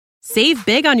Save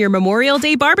big on your Memorial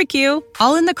Day barbecue,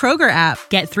 all in the Kroger app.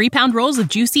 Get 3-pound rolls of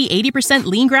juicy 80%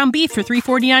 lean ground beef for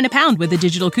 $3.49 a pound with a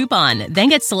digital coupon. Then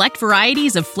get select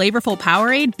varieties of flavorful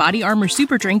Powerade, Body Armor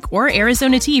Super Drink, or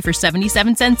Arizona tea for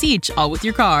 77 cents each, all with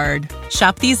your card.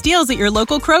 Shop these deals at your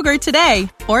local Kroger today,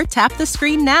 or tap the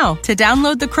screen now to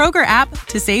download the Kroger app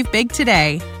to save big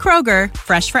today. Kroger,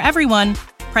 fresh for everyone.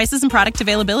 Prices and product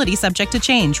availability subject to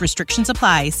change. Restrictions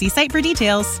apply. See site for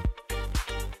details.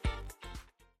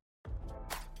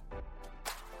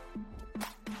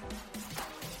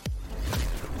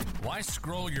 Why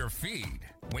scroll your feed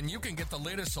when you can get the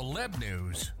latest celeb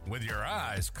news with your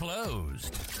eyes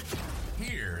closed?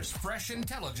 Here's fresh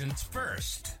intelligence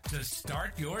first to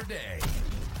start your day.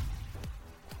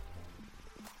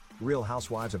 Real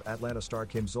Housewives of Atlanta star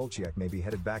Kim Zolciak may be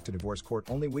headed back to divorce court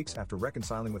only weeks after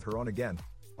reconciling with her on-again,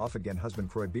 off-again husband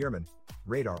Kroy Bierman,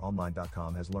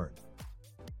 RadarOnline.com has learned.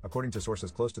 According to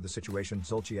sources close to the situation,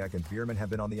 Zolciak and Bierman have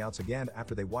been on the outs again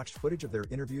after they watched footage of their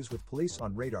interviews with police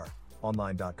on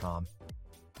RadarOnline.com.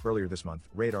 Earlier this month,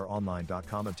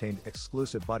 RadarOnline.com obtained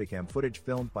exclusive bodycam footage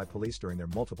filmed by police during their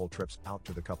multiple trips out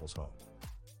to the couple's home.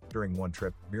 During one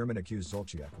trip, Bierman accused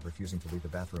Zolciak of refusing to leave the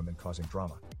bathroom and causing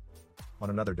drama. On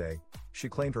another day, she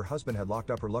claimed her husband had locked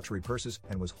up her luxury purses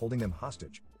and was holding them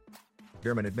hostage.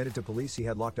 Bierman admitted to police he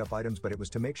had locked up items, but it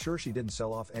was to make sure she didn't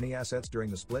sell off any assets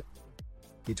during the split.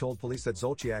 He told police that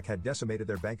Zolciak had decimated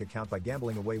their bank account by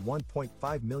gambling away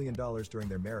 $1.5 million during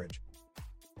their marriage.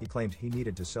 He claimed he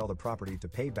needed to sell the property to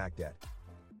pay back debt.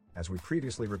 As we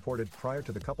previously reported, prior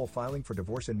to the couple filing for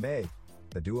divorce in May,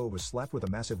 the duo was slapped with a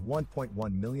massive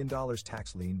 $1.1 million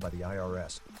tax lien by the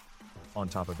IRS. On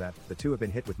top of that, the two have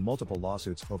been hit with multiple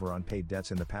lawsuits over unpaid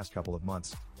debts in the past couple of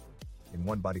months. In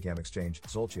one bodycam exchange,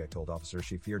 Zolciak told officers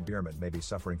she feared Bierman may be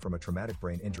suffering from a traumatic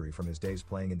brain injury from his days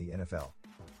playing in the NFL.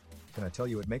 "Can I tell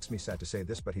you, it makes me sad to say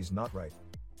this, but he's not right,"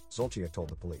 Zolciak told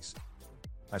the police.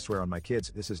 "I swear on my kids,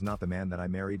 this is not the man that I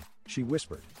married," she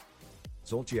whispered.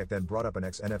 Zolciak then brought up an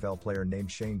ex-NFL player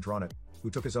named Shane Dronett, who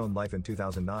took his own life in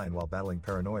 2009 while battling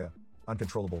paranoia,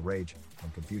 uncontrollable rage,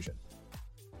 and confusion.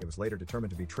 It was later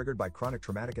determined to be triggered by chronic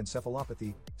traumatic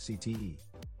encephalopathy, CTE.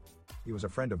 "He was a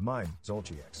friend of mine,"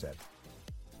 Zolciak said.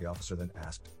 The officer then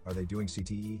asked, "Are they doing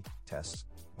CTE tests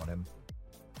on him?"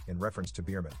 in reference to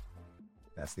Bierman.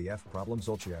 "That's the F problem,"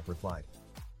 Zolciak replied.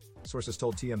 Sources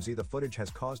told TMZ the footage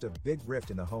has caused a big rift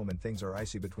in the home and things are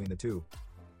icy between the two.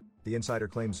 The insider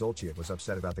claims Zolciak was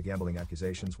upset about the gambling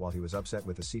accusations while he was upset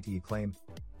with the CTE claim,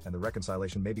 and the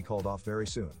reconciliation may be called off very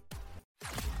soon.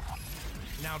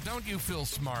 Now, don't you feel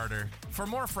smarter? For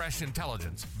more fresh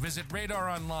intelligence, visit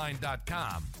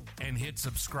RadarOnline.com and hit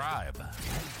subscribe.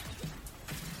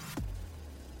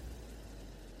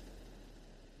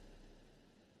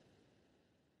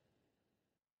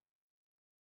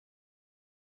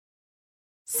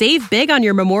 Save big on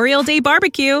your Memorial Day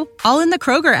barbecue, all in the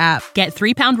Kroger app. Get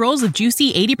 3-pound rolls of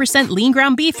juicy 80% lean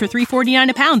ground beef for $3.49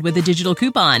 a pound with a digital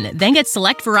coupon. Then get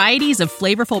select varieties of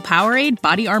flavorful Powerade,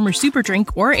 Body Armor Super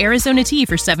Drink, or Arizona tea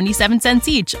for 77 cents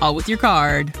each, all with your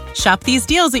card. Shop these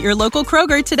deals at your local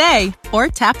Kroger today, or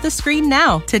tap the screen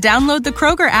now to download the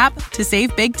Kroger app to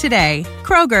save big today.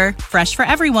 Kroger, fresh for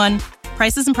everyone.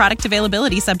 Prices and product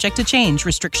availability subject to change.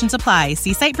 Restrictions apply.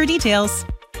 See site for details.